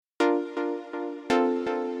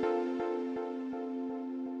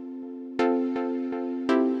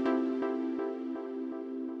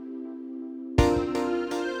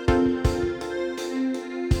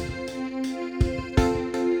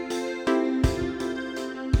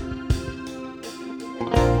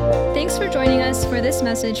Thanks for joining us for this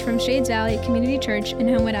message from Shades Valley Community Church in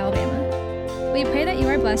Homewood, Alabama. We pray that you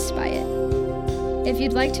are blessed by it. If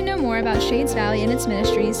you'd like to know more about Shades Valley and its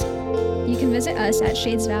ministries, you can visit us at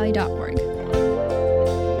shadesvalley.org.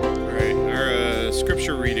 All right, our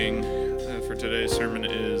scripture reading for today's sermon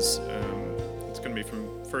is, it's going to be from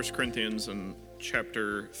 1 Corinthians and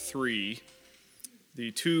chapter 3. The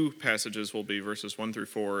two passages will be verses 1 through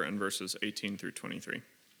 4 and verses 18 through 23.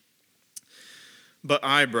 But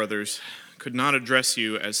I, brothers, could not address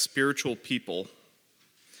you as spiritual people,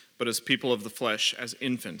 but as people of the flesh, as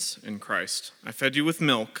infants in Christ. I fed you with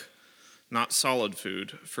milk, not solid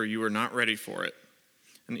food, for you are not ready for it.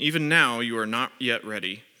 And even now you are not yet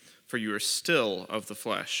ready, for you are still of the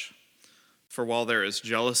flesh. For while there is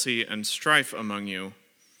jealousy and strife among you,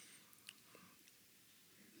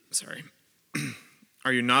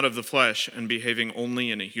 are you not of the flesh and behaving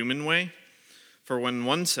only in a human way? For when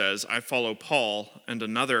one says, I follow Paul, and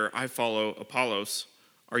another, I follow Apollos,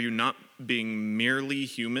 are you not being merely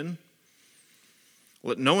human?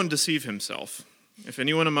 Let no one deceive himself. If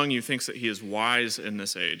anyone among you thinks that he is wise in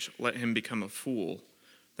this age, let him become a fool,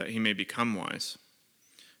 that he may become wise.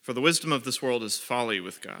 For the wisdom of this world is folly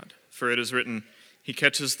with God. For it is written, He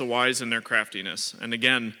catches the wise in their craftiness. And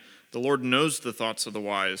again, the Lord knows the thoughts of the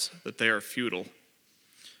wise, that they are futile.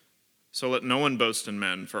 So let no one boast in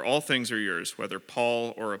men, for all things are yours, whether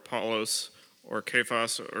Paul or Apollos or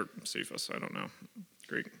Cephas or Cephas, I don't know,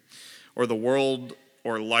 Greek, or the world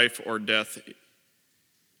or life or death,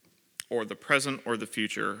 or the present or the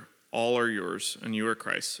future, all are yours, and you are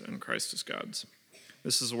Christ's, and Christ is God's.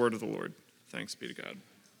 This is the word of the Lord. Thanks be to God.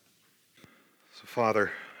 So,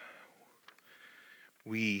 Father,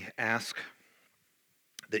 we ask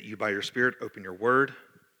that you, by your Spirit, open your word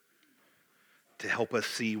to help us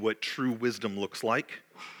see what true wisdom looks like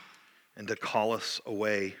and to call us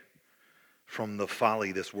away from the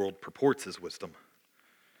folly this world purports as wisdom.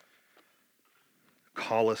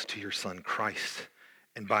 Call us to your Son, Christ,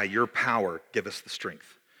 and by your power, give us the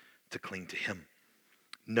strength to cling to him,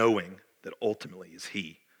 knowing that ultimately is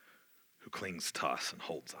he who clings to us and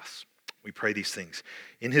holds us. We pray these things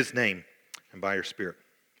in his name and by your Spirit.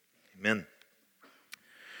 Amen.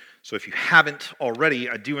 So if you haven't already,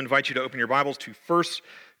 I do invite you to open your Bibles to 1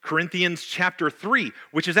 Corinthians chapter 3,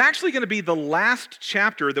 which is actually going to be the last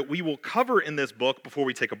chapter that we will cover in this book before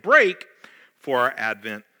we take a break for our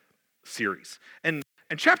Advent series. And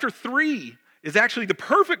chapter 3 is actually the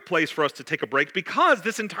perfect place for us to take a break because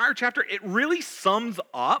this entire chapter, it really sums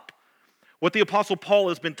up what the Apostle Paul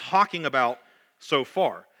has been talking about so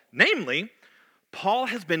far. Namely, Paul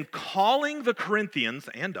has been calling the Corinthians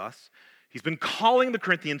and us, he's been calling the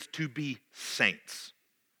Corinthians to be saints.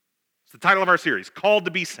 It's the title of our series, Called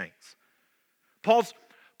to be Saints. Paul's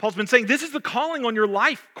been saying, this is the calling on your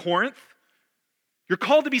life, Corinth. You're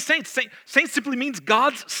called to be saints. Saints simply means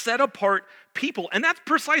God's set-apart people. And that's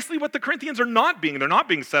precisely what the Corinthians are not being. They're not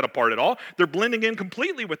being set apart at all. They're blending in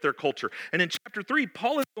completely with their culture. And in chapter 3,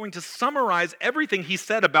 Paul is going to summarize everything he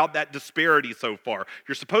said about that disparity so far.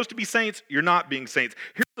 You're supposed to be saints. You're not being saints.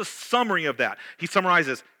 Here's the summary of that. He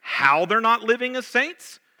summarizes how they're not living as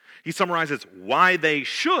saints. He summarizes why they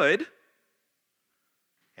should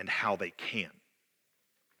and how they can.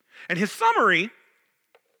 And his summary,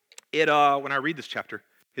 when I read this chapter,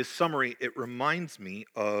 his summary, it reminds me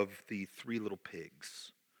of the Three Little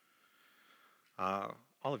Pigs. All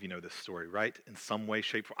of you know this story, right? In some way,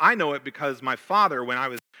 shape, form. I know it because my father, when I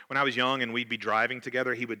was young and we'd be driving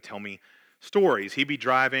together, he would tell me stories. He'd be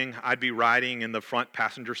driving, I'd be riding in the front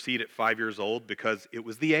passenger seat at 5 years old because it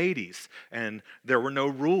was the 80s and there were no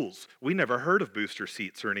rules. We never heard of booster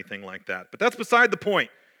seats or anything like that. But that's beside the point.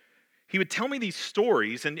 He would tell me these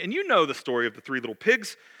stories, and you know the story of the Three Little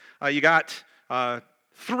Pigs. You got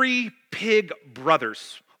 3 pig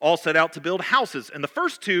brothers all set out to build houses. And the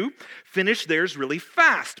first 2 finish theirs really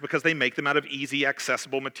fast because they make them out of easy,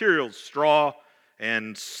 accessible materials, straw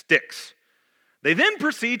and sticks. They then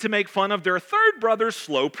proceed to make fun of their third brother's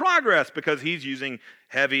slow progress because he's using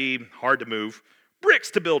heavy, hard to move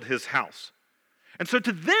bricks to build his house. And so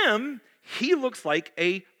to them, he looks like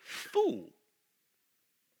a fool.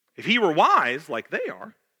 If he were wise, like they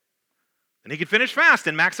are, then he could finish fast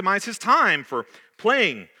and maximize his time for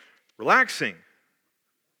playing, relaxing.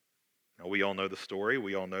 Now, we all know the story.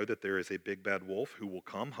 We all know that there is a big bad wolf who will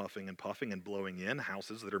come huffing and puffing and blowing in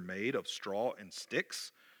houses that are made of straw and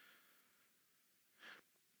sticks.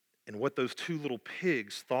 And what those 2 little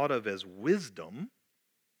pigs thought of as wisdom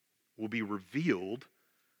will be revealed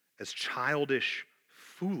as childish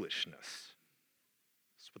foolishness.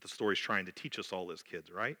 That's what the story's trying to teach us all as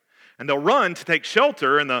kids, right? And they'll run to take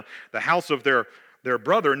shelter in the house of their their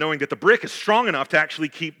brother, knowing that the brick is strong enough to actually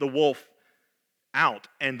keep the wolf out.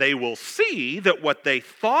 And they will see that what they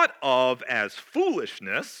thought of as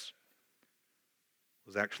foolishness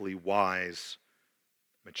was actually wise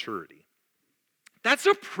maturity. That's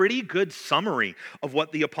a pretty good summary of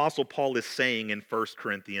what the Apostle Paul is saying in 1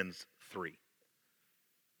 Corinthians 3.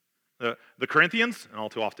 The Corinthians, and all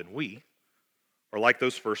too often we, are like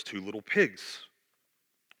those first two little pigs.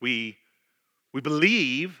 We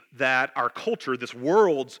believe that our culture, this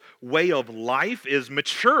world's way of life, is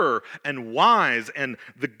mature and wise, and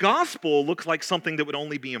the gospel looks like something that would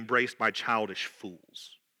only be embraced by childish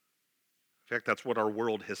fools. In fact, that's what our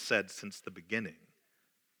world has said since the beginning.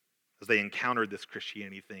 As they encountered this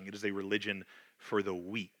Christianity thing, it is a religion for the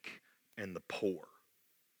weak and the poor.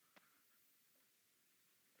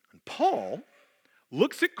 And Paul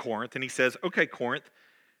looks at Corinth and he says, okay, Corinth,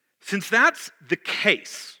 since that's the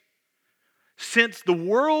case, since the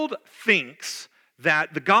world thinks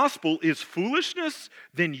that the gospel is foolishness,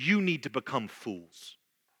 then you need to become fools.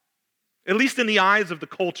 At least in the eyes of the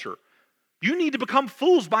culture. You need to become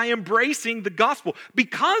fools by embracing the gospel.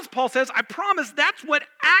 Because, Paul says, I promise that's what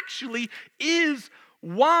actually is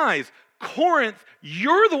wise. Corinth,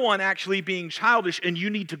 you're the one actually being childish, and you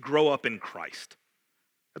need to grow up in Christ.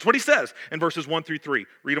 That's what he says in verses 1 through 3.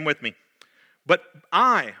 Read them with me. But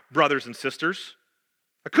I, brothers and sisters,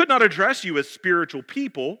 I could not address you as spiritual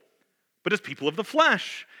people, but as people of the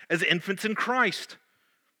flesh, as infants in Christ.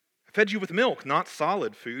 I fed you with milk, not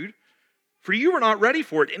solid food. For you were not ready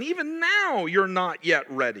for it, and even now you're not yet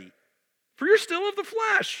ready, for you're still of the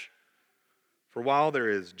flesh. For while there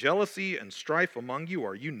is jealousy and strife among you,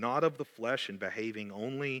 are you not of the flesh and behaving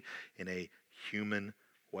only in a human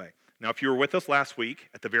way? Now, if you were with us last week,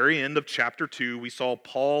 at the very end of chapter 2, we saw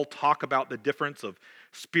Paul talk about the difference of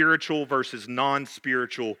spiritual versus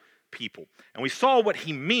non-spiritual people. And we saw what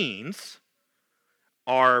he means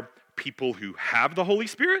are people who have the Holy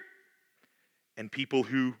Spirit and people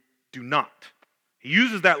who do not. He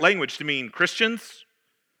uses that language to mean Christians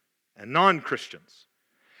and non-Christians.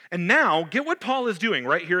 And now, get what Paul is doing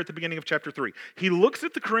right here at the beginning of chapter 3. He looks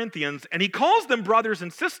at the Corinthians and he calls them brothers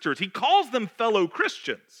and sisters. He calls them fellow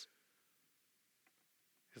Christians.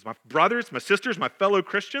 As my brothers, my sisters, my fellow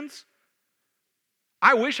Christians,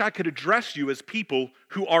 I wish I could address you as people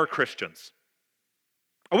who are Christians.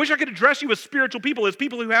 I wish I could address you as spiritual people, as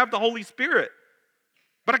people who have the Holy Spirit.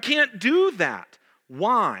 But I can't do that.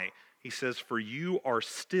 Why? He says, for you are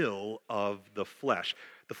still of the flesh.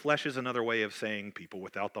 The flesh is another way of saying people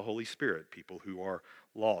without the Holy Spirit, people who are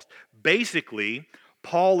lost. Basically,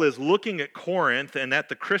 Paul is looking at Corinth and at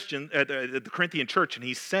the Corinthian church, and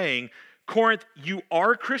he's saying, Corinth, you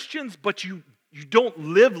are Christians, but you don't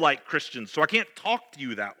live like Christians, so I can't talk to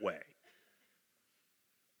you that way.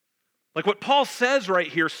 Like what Paul says right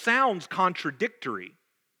here sounds contradictory.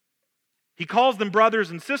 He calls them brothers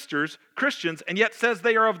and sisters, Christians, and yet says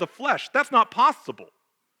they are of the flesh. That's not possible.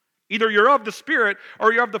 Either you're of the Spirit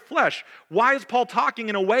or you're of the flesh. Why is Paul talking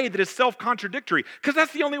in a way that is self-contradictory? Because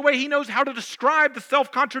that's the only way he knows how to describe the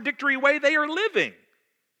self-contradictory way they are living.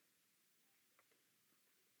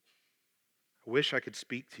 I wish I could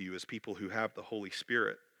speak to you as people who have the Holy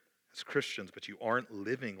Spirit, as Christians, but you aren't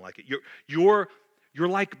living like it. You're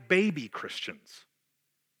like baby Christians.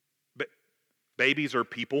 Babies are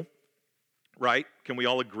people, right? Can we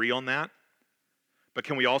all agree on that? But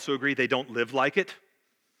can we also agree they don't live like it?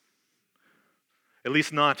 At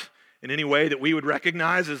least not in any way that we would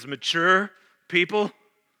recognize as mature people.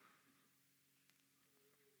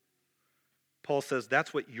 Paul says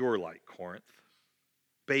that's what you're like, Corinth.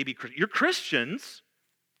 Baby Christians. You're Christians,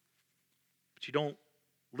 but you don't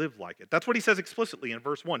live like it. That's what he says explicitly in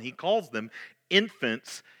verse 1. He calls them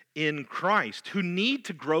infants in Christ who need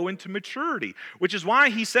to grow into maturity, which is why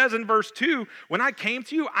he says in verse 2, when I came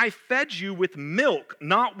to you, I fed you with milk,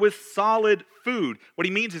 not with solid food. What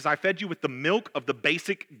he means is I fed you with the milk of the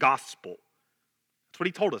basic gospel. That's what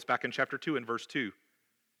he told us back in chapter 2 and verse 2.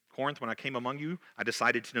 Corinth, when I came among you, I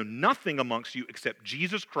decided to know nothing amongst you except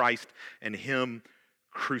Jesus Christ and him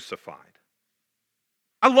crucified.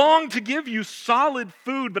 I long to give you solid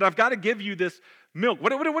food, but I've got to give you this milk.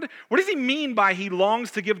 What does he mean by he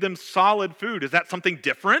longs to give them solid food? Is that something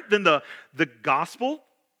different than the gospel?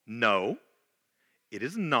 No, it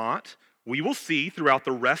is not. We will see throughout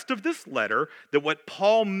the rest of this letter that what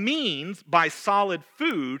Paul means by solid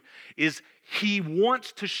food is he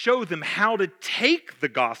wants to show them how to take the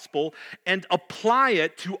gospel and apply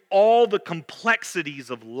it to all the complexities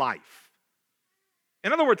of life.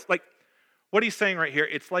 In other words, like what he's saying right here,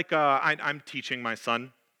 it's like I'm teaching my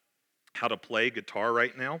son how to play guitar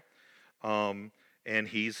right now, and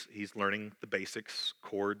he's learning the basics,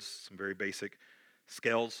 chords, some very basic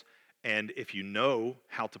scales. And if you know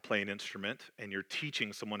how to play an instrument and you're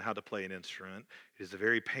teaching someone how to play an instrument, it is a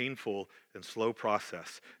very painful and slow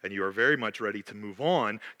process. And you are very much ready to move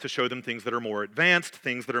on to show them things that are more advanced,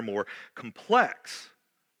 things that are more complex.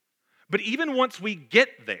 But even once we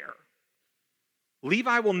get there,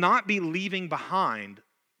 Levi will not be leaving behind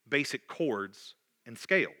basic chords and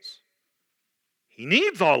scales. He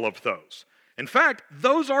needs all of those. In fact,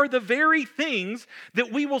 those are the very things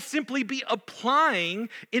that we will simply be applying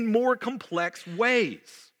in more complex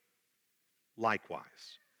ways.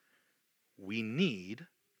 Likewise, we need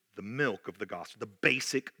the milk of the gospel, the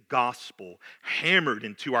basic gospel, hammered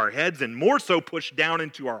into our heads and more so pushed down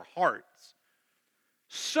into our hearts,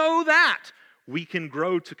 so that we can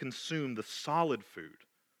grow to consume the solid food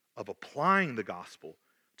of applying the gospel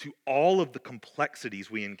to all of the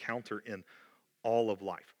complexities we encounter in all of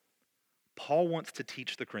life. Paul wants to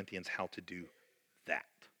teach the Corinthians how to do that.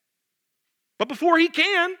 But before he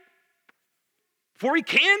can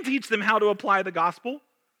teach them how to apply the gospel,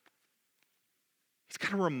 he's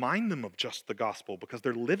got to remind them of just the gospel because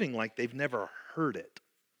they're living like they've never heard it.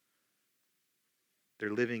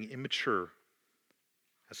 They're living immature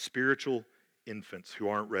as spiritual infants who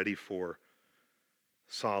aren't ready for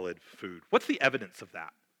solid food. What's the evidence of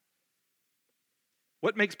that?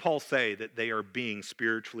 What makes Paul say that they are being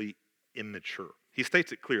spiritually immature? He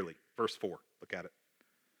states it clearly. Verse 4, look at it.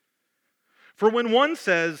 For when one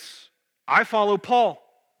says, I follow Paul,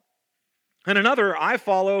 and another, I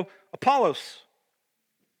follow Apollos,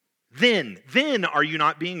 then are you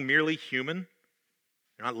not being merely human?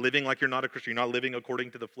 You're not living like you're not a Christian. You're not living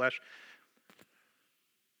according to the flesh.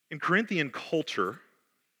 In Corinthian culture,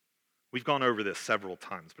 we've gone over this several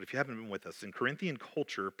times, but if you haven't been with us, in Corinthian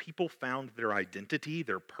culture, people found their identity,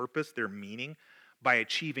 their purpose, their meaning by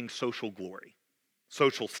achieving social glory,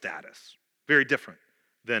 social status. Very different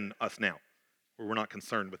than us now, where we're not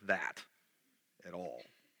concerned with that at all.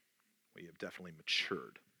 We have definitely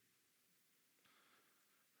matured.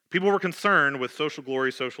 People were concerned with social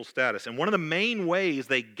glory, social status. And one of the main ways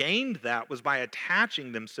they gained that was by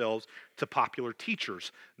attaching themselves to popular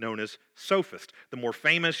teachers, known as sophists. The more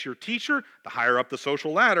famous your teacher, the higher up the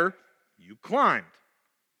social ladder you climbed.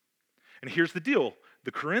 And here's the deal.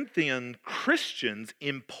 The Corinthian Christians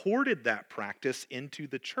imported that practice into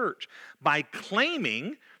the church by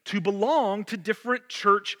claiming to belong to different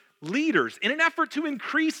church leaders in an effort to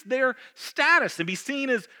increase their status and be seen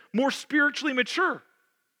as more spiritually mature.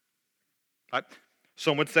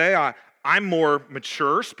 Some would say, I'm more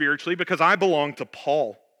mature spiritually because I belong to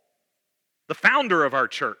Paul, the founder of our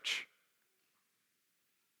church.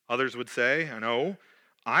 Others would say, no,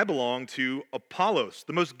 I belong to Apollos,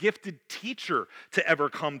 the most gifted teacher to ever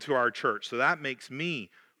come to our church. So that makes me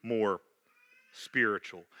more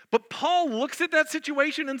spiritual. But Paul looks at that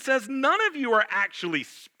situation and says, none of you are actually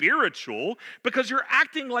spiritual because you're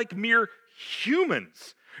acting like mere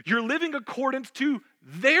humans. You're living according to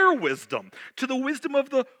their wisdom, to the wisdom of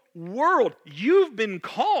the world. You've been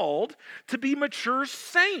called to be mature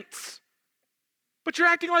saints, but you're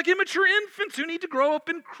acting like immature infants who need to grow up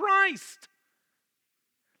in Christ.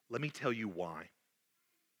 Let me tell you why.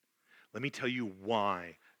 Let me tell you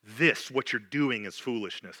why what you're doing is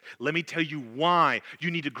foolishness. Let me tell you why you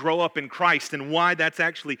need to grow up in Christ and why that's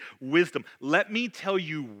actually wisdom. Let me tell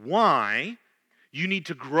you why you need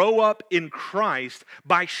to grow up in Christ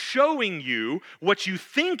by showing you what you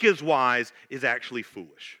think is wise is actually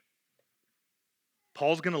foolish.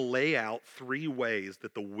 Paul's going to lay out 3 ways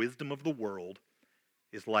that the wisdom of the world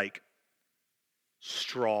is like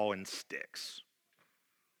straw and sticks.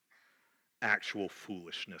 Actual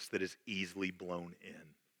foolishness that is easily blown in.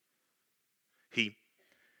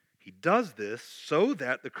 He does this so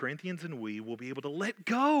that the Corinthians and we will be able to let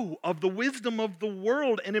go of the wisdom of the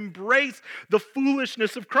world and embrace the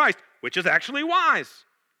foolishness of Christ, which is actually wise.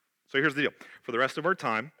 So here's the deal. For the rest of our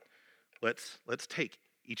time, let's take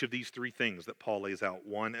each of these 3 things that Paul lays out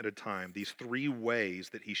one at a time, these 3 ways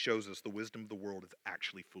that he shows us the wisdom of the world is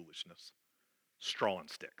actually foolishness. Straw and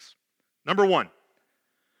sticks. Number 1,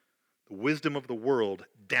 the wisdom of the world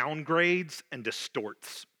downgrades and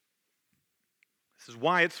distorts. This is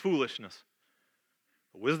why it's foolishness.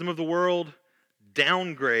 The wisdom of the world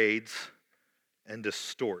downgrades and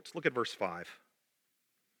distorts. Look at verse 5.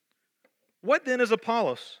 What then is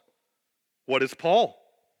Apollos? What is Paul?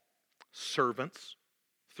 Servants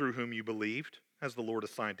through whom you believed, as the Lord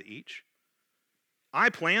assigned to each.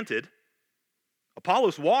 I planted,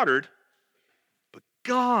 Apollos watered, but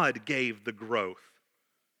God gave the growth.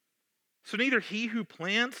 So neither he who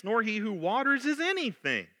plants nor he who waters is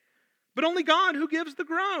anything, but only God who gives the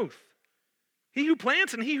growth. He who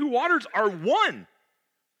plants and he who waters are one,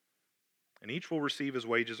 and each will receive his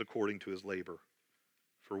wages according to his labor.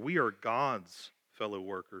 For we are God's fellow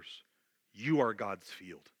workers. You are God's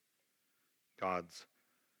field, God's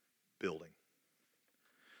building.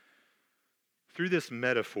 Through this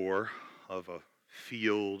metaphor of a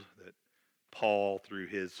field that Paul, through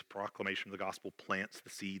his proclamation of the gospel, plants the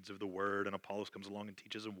seeds of the word, and Apollos comes along and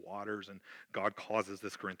teaches and waters, and God causes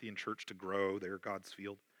this Corinthian church to grow. They're God's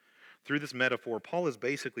field. Through this metaphor, Paul is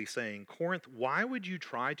basically saying, Corinth, why would you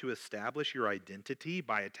try to establish your identity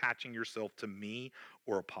by attaching yourself to me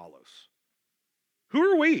or Apollos? Who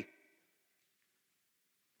are we?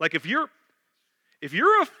 Like if you're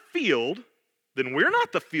a field, then we're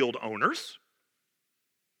not the field owners.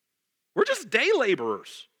 We're just day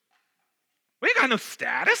laborers. We ain't got no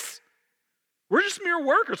status. We're just mere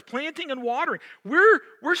workers, planting and watering.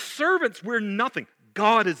 We're servants. We're nothing.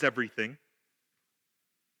 God is everything.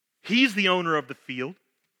 He's the owner of the field.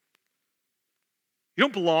 You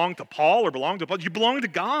don't belong to Paul or belong to Apollos. You belong to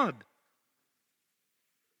God.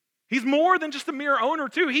 He's more than just a mere owner,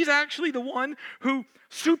 too. He's actually the one who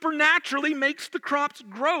supernaturally makes the crops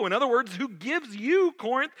grow. In other words, who gives you,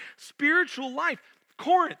 Corinth, spiritual life.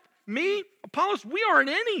 Corinth, me, Apollos, we aren't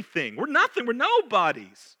anything. We're nothing. We're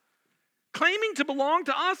nobodies. Claiming to belong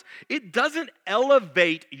to us, it doesn't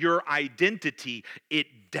elevate your identity.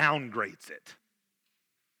 It downgrades it.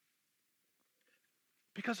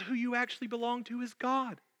 Because who you actually belong to is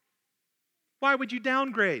God. Why would you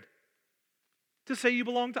downgrade to say you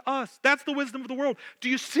belong to us? That's the wisdom of the world. Do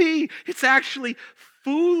you see? It's actually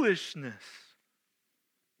foolishness.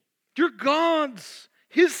 You're God's,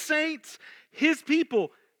 His saints, His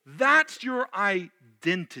people. That's your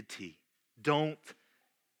identity. Don't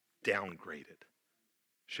downgrade it.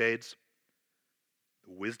 Shades,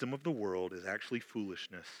 the wisdom of the world is actually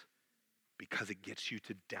foolishness because it gets you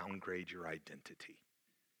to downgrade your identity.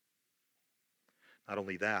 Not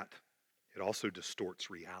only that, it also distorts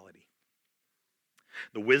reality.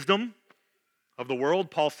 The wisdom of the world,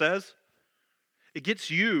 Paul says, it gets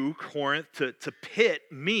you, Corinth, to pit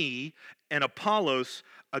me and Apollos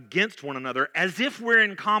against one another as if we're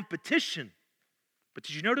in competition. But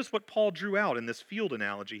did you notice what Paul drew out in this field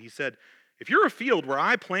analogy? He said, if you're a field where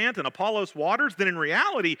I plant and Apollos waters, then in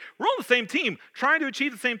reality, we're on the same team, trying to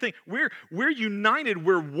achieve the same thing. We're united,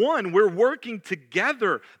 we're one, we're working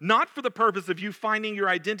together, not for the purpose of you finding your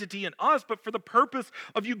identity in us, but for the purpose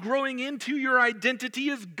of you growing into your identity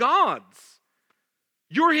as God's.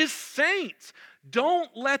 You're His saints. Don't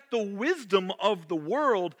let the wisdom of the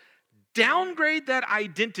world downgrade that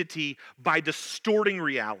identity by distorting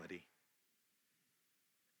reality.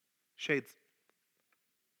 Shades,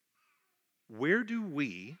 where do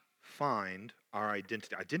we find our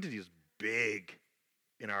identity? Identity is big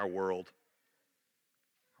in our world,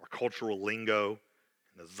 our cultural lingo,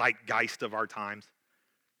 and the zeitgeist of our times.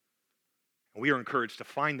 And we are encouraged to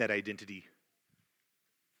find that identity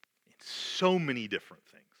in so many different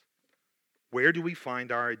things. Where do we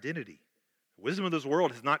find our identity? The wisdom of this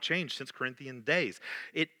world has not changed since Corinthian days.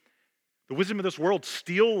 The wisdom of this world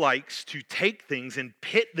still likes to take things and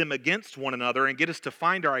pit them against one another and get us to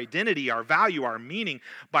find our identity, our value, our meaning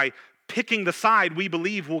by picking the side we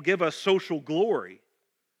believe will give us social glory.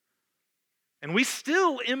 And we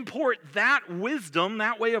still import that wisdom,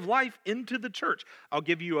 that way of life, into the church. I'll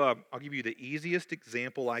give you the easiest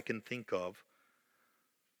example I can think of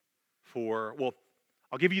I'll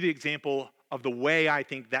give you the example of the way I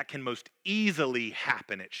think that can most easily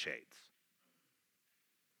happen at Shades.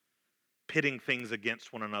 Pitting things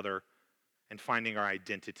against one another and finding our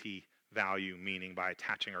identity, value, meaning by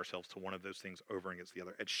attaching ourselves to one of those things over against the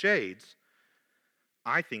other. At Shades,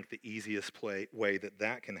 I think the easiest way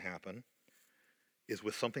that can happen is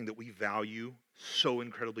with something that we value so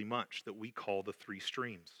incredibly much that we call the three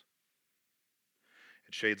streams.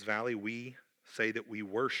 At Shades Valley, we say that we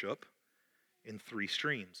worship in three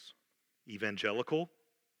streams: evangelical,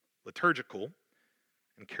 liturgical,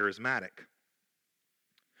 and charismatic.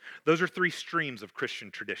 Those are three streams of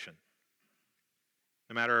Christian tradition.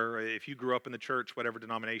 No matter if you grew up in the church, whatever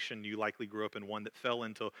denomination, you likely grew up in one that fell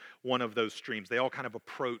into one of those streams. They all kind of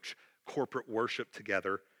approach corporate worship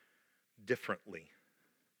together differently.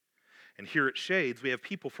 And here at Shades, we have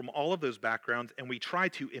people from all of those backgrounds, and we try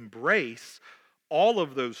to embrace all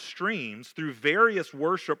of those streams through various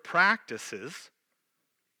worship practices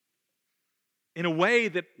in a way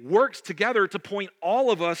that works together to point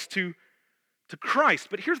all of us to Christ.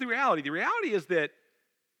 But here's the reality. The reality is that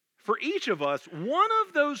for each of us, one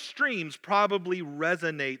of those streams probably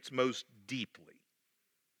resonates most deeply.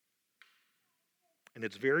 And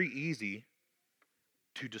it's very easy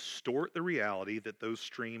to distort the reality that those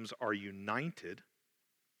streams are united,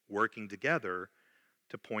 working together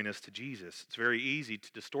to point us to Jesus. It's very easy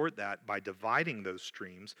to distort that by dividing those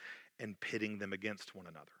streams and pitting them against one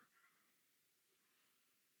another.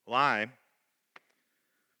 Well, I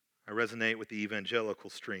resonate with the evangelical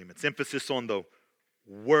stream. Its emphasis on the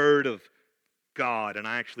Word of God. And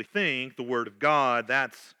I actually think the Word of God,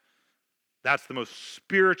 that's the most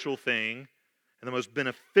spiritual thing and the most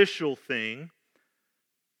beneficial thing.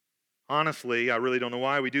 Honestly, I really don't know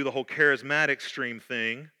why we do the whole charismatic stream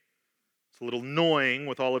thing. It's a little annoying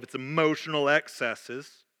with all of its emotional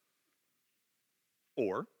excesses.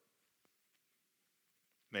 Or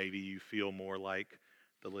maybe you feel more like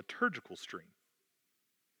the liturgical stream.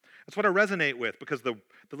 That's what I resonate with, because the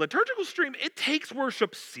liturgical stream, it takes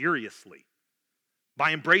worship seriously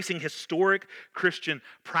by embracing historic Christian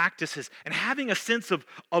practices and having a sense of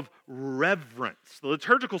reverence. The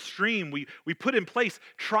liturgical stream, we put in place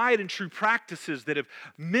tried and true practices that have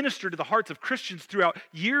ministered to the hearts of Christians throughout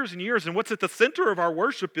years and years. And what's at the center of our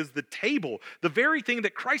worship is the table, the very thing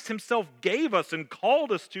that Christ himself gave us and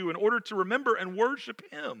called us to in order to remember and worship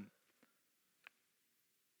him.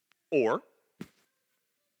 Or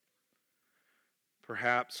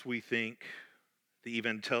perhaps we think the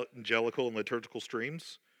evangelical and liturgical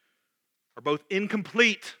streams are both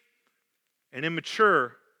incomplete and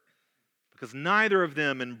immature because neither of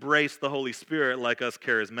them embrace the Holy Spirit like us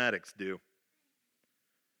charismatics do.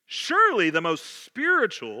 Surely the most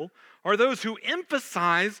spiritual are those who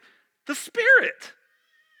emphasize the Spirit.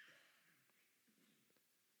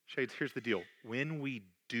 Shades, here's the deal. When we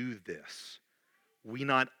do this, we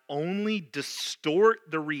not only distort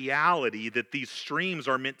the reality that these streams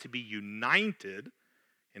are meant to be united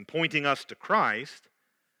in pointing us to Christ,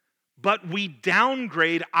 but we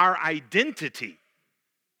downgrade our identity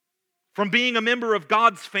from being a member of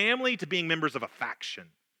God's family to being members of a faction.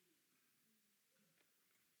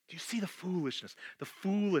 Do you see the foolishness? The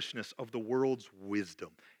foolishness of the world's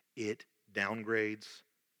wisdom. It downgrades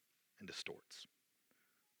and distorts.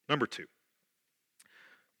 Number two.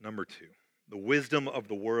 The wisdom of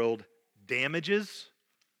the world damages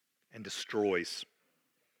and destroys.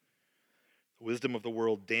 The wisdom of the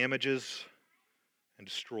world damages and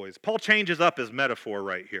destroys. Paul changes up his metaphor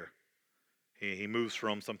right here. He moves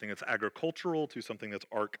from something that's agricultural to something that's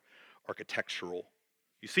architectural.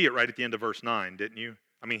 You see it right at the end of verse 9, didn't you?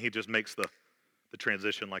 I mean, he just makes the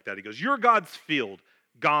transition like that. He goes, you're God's field,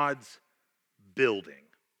 God's building.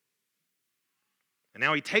 And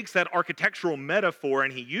now he takes that architectural metaphor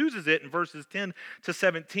and he uses it in verses 10 to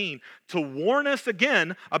 17 to warn us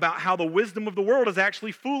again about how the wisdom of the world is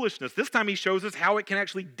actually foolishness. This time he shows us how it can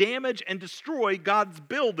actually damage and destroy God's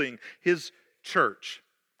building, his church.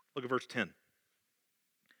 Look at verse 10.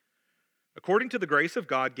 According to the grace of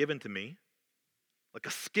God given to me, like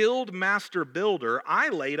a skilled master builder, I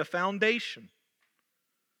laid a foundation,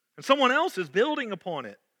 and someone else is building upon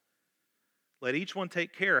it. Let each one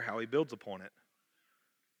take care how he builds upon it.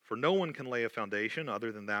 For no one can lay a foundation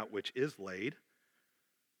other than that which is laid,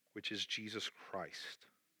 which is Jesus Christ.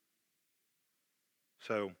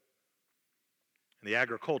 So, in the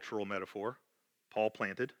agricultural metaphor, Paul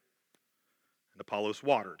planted and Apollos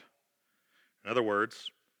watered. In other words,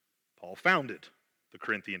 Paul founded the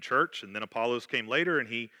Corinthian church, and then Apollos came later and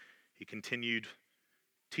he continued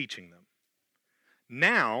teaching them.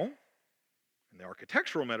 Now, in the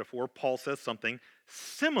architectural metaphor, Paul says something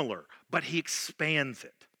similar, but he expands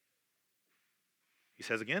it. He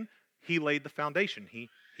says again, he laid the foundation. He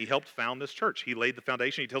helped found this church. He laid the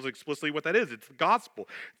foundation. He tells explicitly what that is. It's the gospel.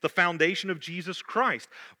 It's the foundation of Jesus Christ.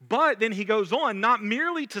 But then he goes on, not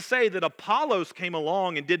merely to say that Apollos came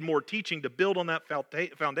along and did more teaching to build on that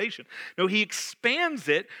foundation. No, he expands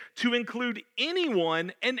it to include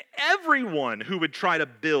anyone and everyone who would try to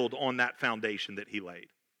build on that foundation that he laid.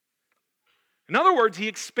 In other words, he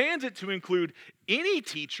expands it to include any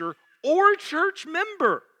teacher or church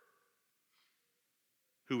member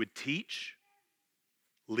who would teach,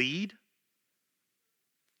 lead,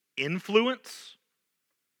 influence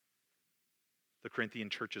the Corinthian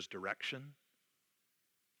church's direction,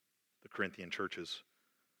 the Corinthian church's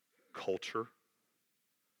culture.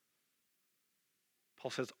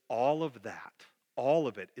 Paul says all of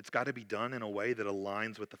it, it's got to be done in a way that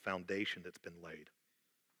aligns with the foundation that's been laid.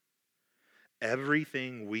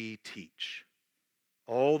 Everything we teach,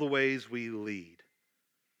 all the ways we lead,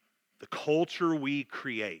 the culture we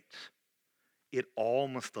create, it all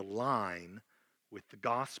must align with the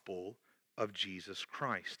gospel of Jesus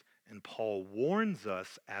Christ. And Paul warns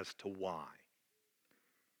us as to why.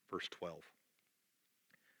 Verse 12.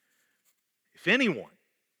 If anyone,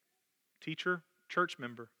 teacher, church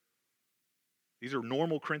member, these are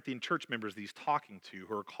normal Corinthian church members that he's talking to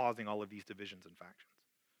who are causing all of these divisions and factions.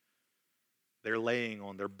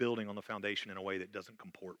 They're building on the foundation in a way that doesn't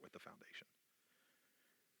comport with the foundation.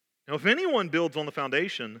 Now, if anyone builds on the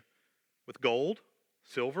foundation with gold,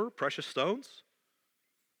 silver, precious stones,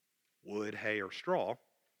 wood, hay, or straw,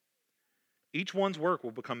 each one's work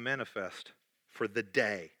will become manifest, for the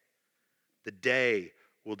day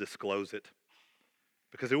will disclose it,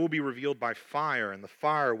 because it will be revealed by fire, and the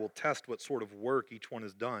fire will test what sort of work each one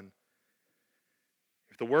has done.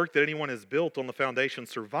 If the work that anyone has built on the foundation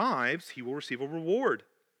survives, he will receive a reward.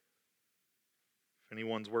 If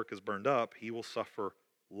anyone's work is burned up, he will suffer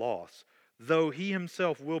loss, though he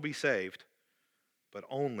himself will be saved, but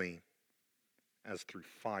only as through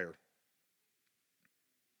fire.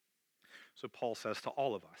 So Paul says to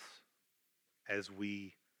all of us, as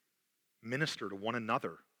we minister to one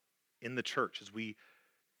another in the church, as we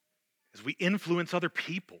influence other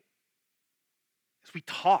people, as we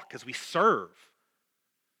talk, as we serve,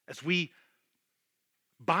 as we,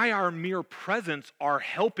 by our mere presence, are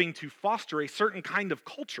helping to foster a certain kind of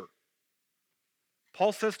culture.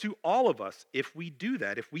 Paul says to all of us, if we do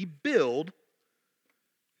that, if we build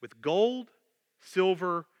with gold,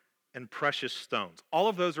 silver, and precious stones, all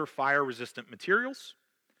of those are fire-resistant materials,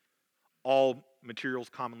 all materials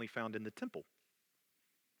commonly found in the temple.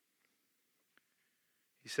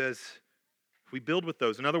 He says, if we build with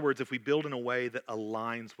those, in other words, if we build in a way that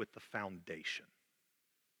aligns with the foundation,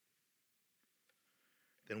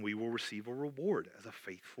 then we will receive a reward as a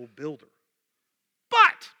faithful builder.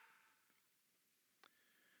 But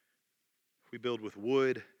if we build with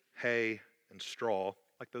wood, hay, and straw,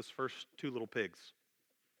 like those first two little pigs,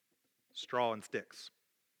 straw and sticks,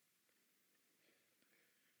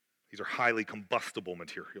 these are highly combustible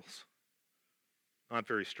materials, not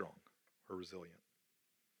very strong or resilient.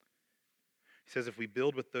 He says if we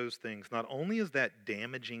build with those things, not only is that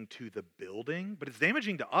damaging to the building, but it's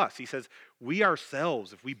damaging to us. He says we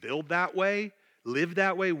ourselves, if we build that way, live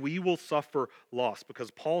that way, we will suffer loss, because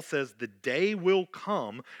Paul says the day will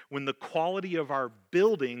come when the quality of our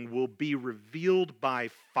building will be revealed by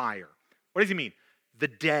fire. What does he mean? The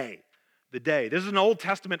day. The day. This is an Old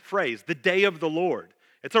Testament phrase, the day of the Lord.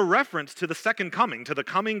 It's a reference to the second coming, to the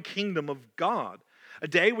coming kingdom of God. A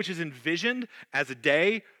day which is envisioned as a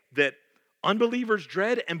day that unbelievers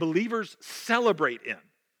dread and believers celebrate in.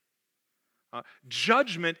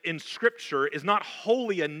 Judgment in Scripture is not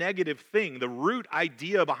wholly a negative thing. The root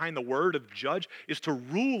idea behind the word of judge is to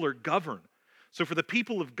rule or govern. So for the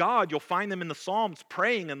people of God, you'll find them in the Psalms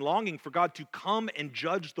praying and longing for God to come and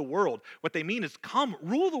judge the world. What they mean is come,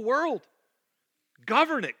 rule the world,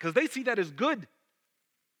 govern it, because they see that as good.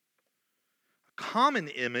 A common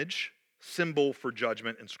image, symbol for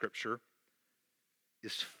judgment in Scripture,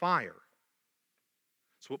 is fire.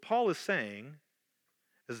 So what Paul is saying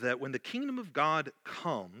is that when the kingdom of God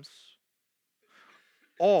comes,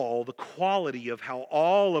 all the quality of how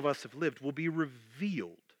all of us have lived will be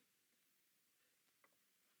revealed.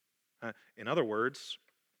 In other words,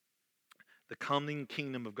 the coming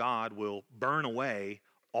kingdom of God will burn away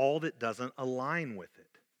all that doesn't align with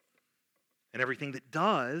it. And everything that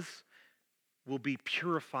does will be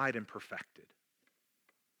purified and perfected.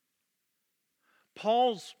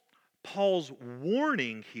 Paul's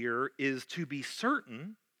warning here is to be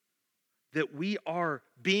certain that we are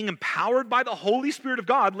being empowered by the Holy Spirit of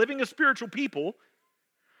God, living as spiritual people,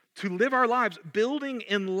 to live our lives building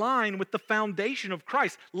in line with the foundation of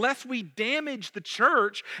Christ, lest we damage the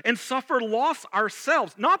church and suffer loss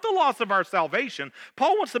ourselves. Not the loss of our salvation.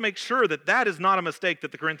 Paul wants to make sure that that is not a mistake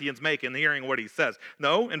that the Corinthians make in hearing what he says.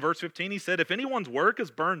 No, in verse 15 he said, if anyone's work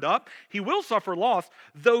is burned up, he will suffer loss,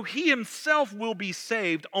 though he himself will be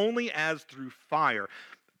saved only as through fire.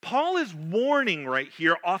 Paul is warning right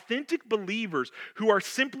here authentic believers who are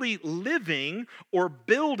simply living or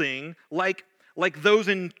building like those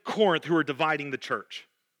in Corinth who are dividing the church.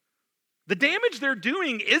 The damage they're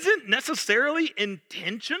doing isn't necessarily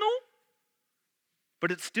intentional,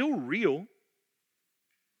 but it's still real. And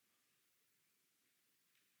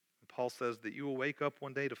Paul says that you will wake up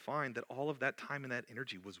one day to find that all of that time and that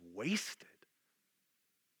energy was wasted.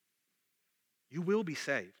 You will be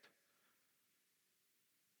saved,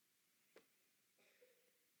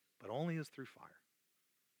 but only as through fire.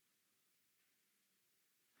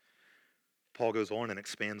 Paul goes on and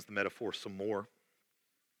expands the metaphor some more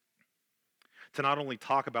to not only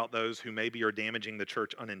talk about those who maybe are damaging the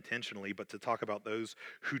church unintentionally, but to talk about those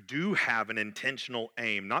who do have an intentional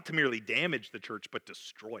aim, not to merely damage the church, but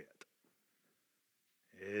destroy it.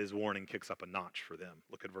 His warning kicks up a notch for them.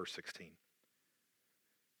 Look at verse 16.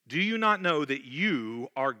 Do you not know that you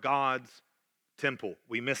are God's temple?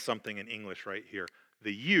 We missed something in English right here.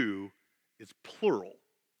 The you is plural.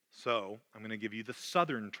 So I'm going to give you the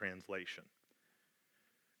Southern translation.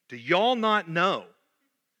 Do y'all not know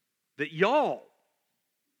that y'all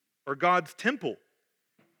are God's temple?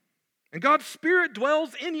 And God's Spirit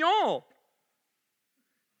dwells in y'all.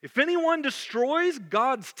 If anyone destroys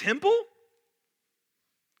God's temple,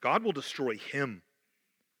 God will destroy him.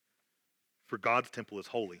 For God's temple is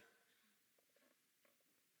holy.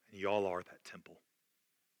 And y'all are that temple.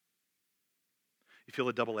 You feel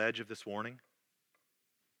the double edge of this warning?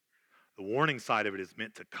 The warning side of it is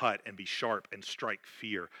meant to cut and be sharp and strike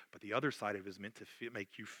fear. But the other side of it is meant to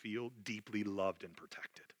make you feel deeply loved and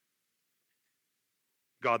protected.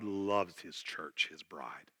 God loves his church, his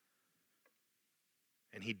bride.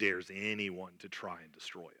 And he dares anyone to try and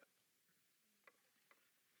destroy it.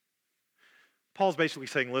 Paul's basically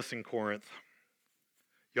saying, listen, Corinth,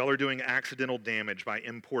 y'all are doing accidental damage by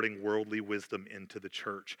importing worldly wisdom into the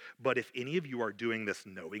church. But if any of you are doing this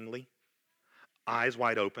knowingly, eyes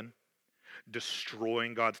wide open,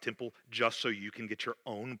 destroying God's temple just so you can get your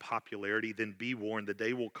own popularity, then be warned, the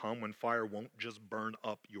day will come when fire won't just burn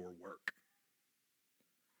up your work.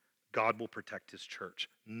 God will protect his church.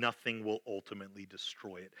 Nothing will ultimately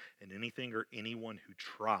destroy it. And anything or anyone who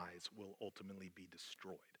tries will ultimately be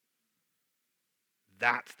destroyed.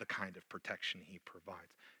 That's the kind of protection he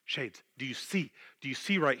provides. Shades, do you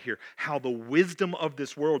see right here how the wisdom of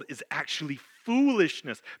this world is actually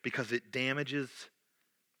foolishness because it damages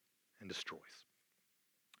and destroys?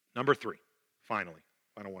 Number 3, final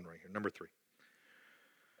one right here. Number 3.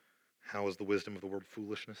 How is the wisdom of the world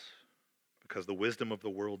foolishness? Because the wisdom of the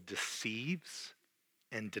world deceives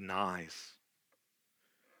and denies.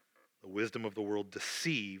 The wisdom of the world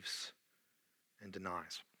deceives and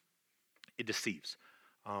denies. It deceives.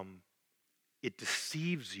 It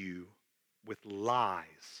deceives you with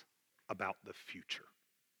lies about the future.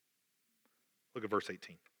 Look at verse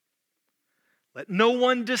 18. Let no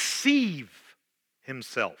one deceive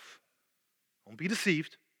himself. Don't be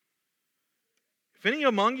deceived. If any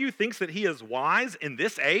among you thinks that he is wise in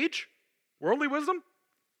this age, worldly wisdom,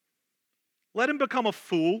 let him become a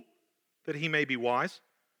fool that he may be wise.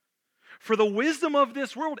 For the wisdom of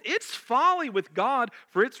this world, it's folly with God,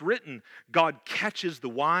 for it's written, God catches the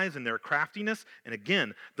wise in their craftiness. And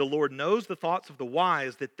again, the Lord knows the thoughts of the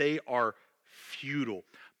wise, that they are futile.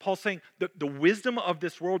 Paul's saying the wisdom of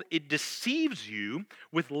this world, it deceives you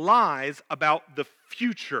with lies about the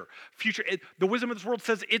future. The wisdom of this world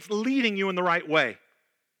says it's leading you in the right way.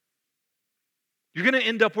 You're going to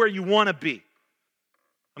end up where you want to be.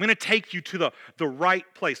 I'm going to take you to the right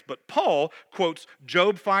place. But Paul quotes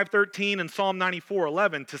Job 5:13 and Psalm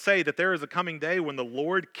 94:11 to say that there is a coming day when the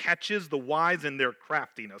Lord catches the wise in their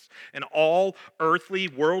craftiness, and all earthly,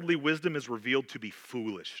 worldly wisdom is revealed to be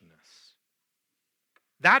foolishness.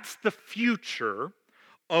 That's the future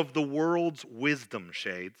of the world's wisdom,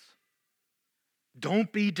 Shades.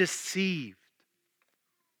 Don't be deceived.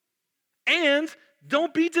 And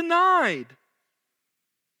don't be denied.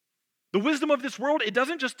 The wisdom of this world, it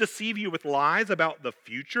doesn't just deceive you with lies about the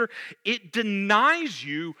future. It denies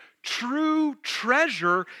you true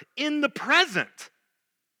treasure in the present.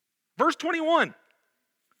 Verse 21.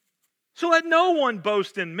 So let no one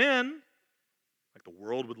boast in men, like the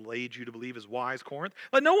world would lead you to believe is wise, Corinth.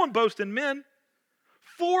 Let no one boast in men,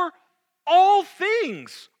 for all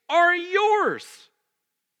things are yours.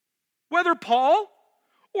 Whether Paul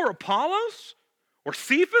or Apollos or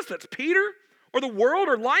Cephas, that's Peter, or the world,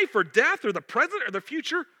 or life, or death, or the present, or the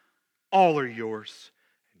future, all are yours.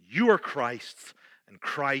 You are Christ's, and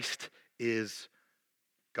Christ is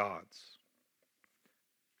God's.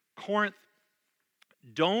 Corinth,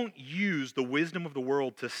 don't use the wisdom of the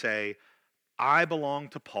world to say, I belong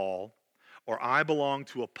to Paul, or I belong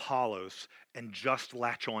to Apollos, and just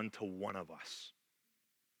latch on to one of us.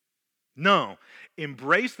 No,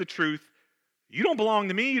 embrace the truth. You don't belong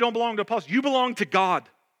to me, you don't belong to Apollos, you belong to God.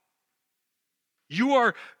 You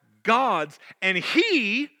are God's, and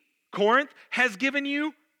he, Corinth, has given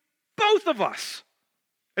you both of us.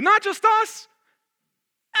 And not just us,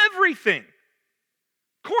 everything.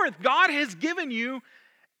 Corinth, God has given you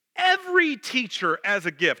every teacher as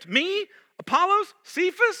a gift. Me, Apollos,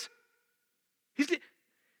 Cephas.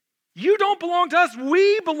 You don't belong to us,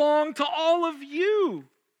 we belong to all of you.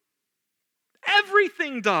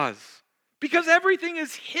 Everything does, because everything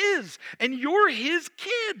is his, and you're his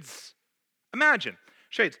kids. Imagine,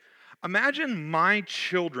 Shades, imagine my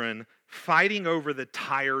children fighting over the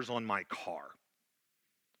tires on my car.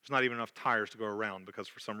 There's not even enough tires to go around because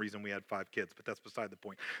for some reason we had 5 kids, but that's beside the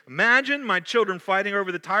point. Imagine my children fighting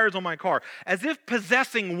over the tires on my car as if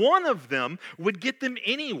possessing one of them would get them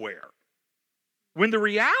anywhere. When the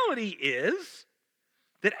reality is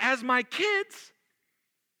that as my kids,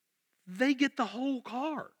 they get the whole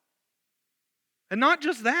car. And not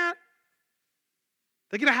just that,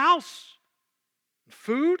 they get a house,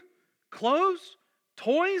 food, clothes,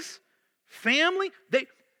 toys, family.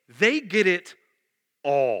 They get it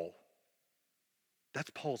all.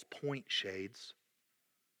 That's Paul's point, Shades.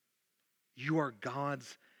 You are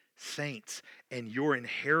God's saints, and your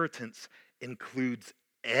inheritance includes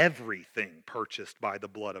everything purchased by the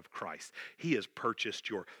blood of Christ. He has purchased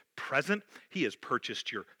your present. He has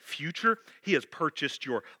purchased your future. He has purchased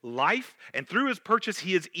your life. And through his purchase,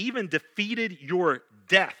 he has even defeated your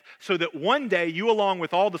death, so that one day you, along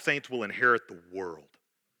with all the saints, will inherit the world.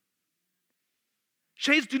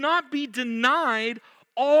 Shades, do not be denied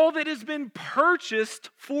all that has been purchased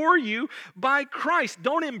for you by Christ.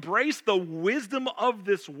 Don't embrace the wisdom of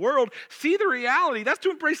this world. See the reality. That's to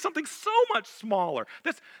embrace something so much smaller.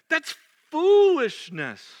 That's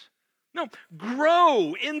foolishness. No,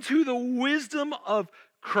 grow into the wisdom of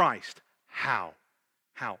Christ. How?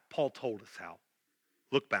 How? Paul told us how.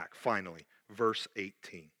 Look back, finally, verse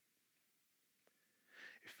 18.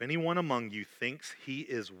 If anyone among you thinks he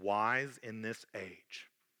is wise in this age,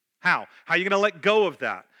 how? How are you going to let go of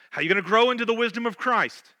that? How are you going to grow into the wisdom of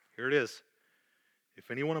Christ? Here it is.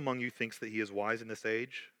 If anyone among you thinks that he is wise in this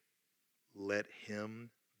age, let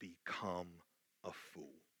him become a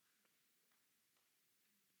fool,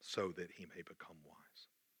 so that he may become wise.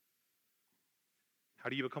 How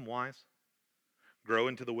do you become wise? Grow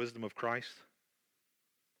into the wisdom of Christ?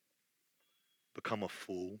 Become a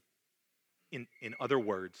fool? In other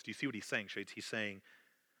words, do you see what he's saying, Shades? He's saying,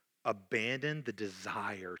 abandon the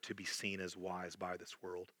desire to be seen as wise by this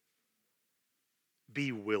world.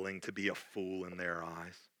 Be willing to be a fool in their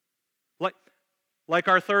eyes. Like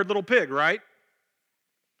our third little pig, right?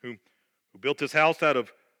 Who built his house out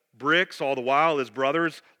of bricks, all the while his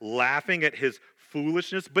brothers laughing at his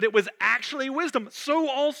foolishness, but it was actually wisdom. So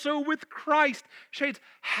also with Christ. Shades,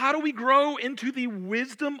 how do we grow into the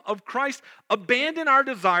wisdom of Christ? Abandon our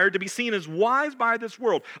desire to be seen as wise by this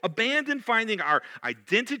world. Abandon finding our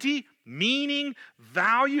identity, meaning,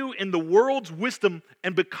 value in the world's wisdom,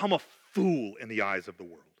 and become a fool in the eyes of the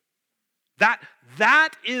world.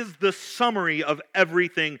 That is the summary of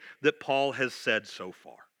everything that Paul has said so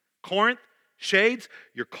far. Corinth, Shades,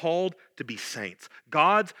 you're called to be saints,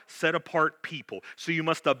 God's set-apart people. So you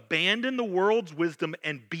must abandon the world's wisdom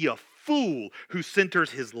and be a fool who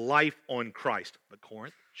centers his life on Christ. But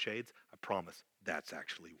Corinth, Shades, I promise, that's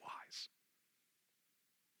actually wise.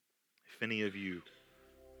 If any of you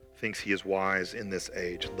thinks he is wise in this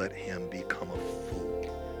age, let him become a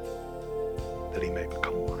fool, that he may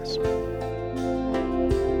become wise.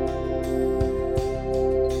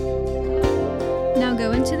 Now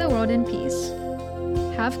go into the world in peace.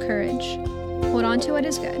 Have courage. Hold on to what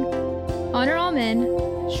is good. Honor all men.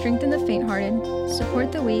 Strengthen the faint-hearted.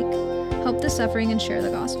 Support the weak. Help the suffering and share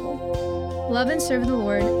the gospel. Love and serve the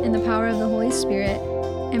Lord in the power of the Holy Spirit.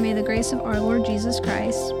 And may the grace of our Lord Jesus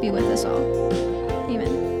Christ be with us all.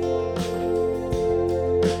 Amen.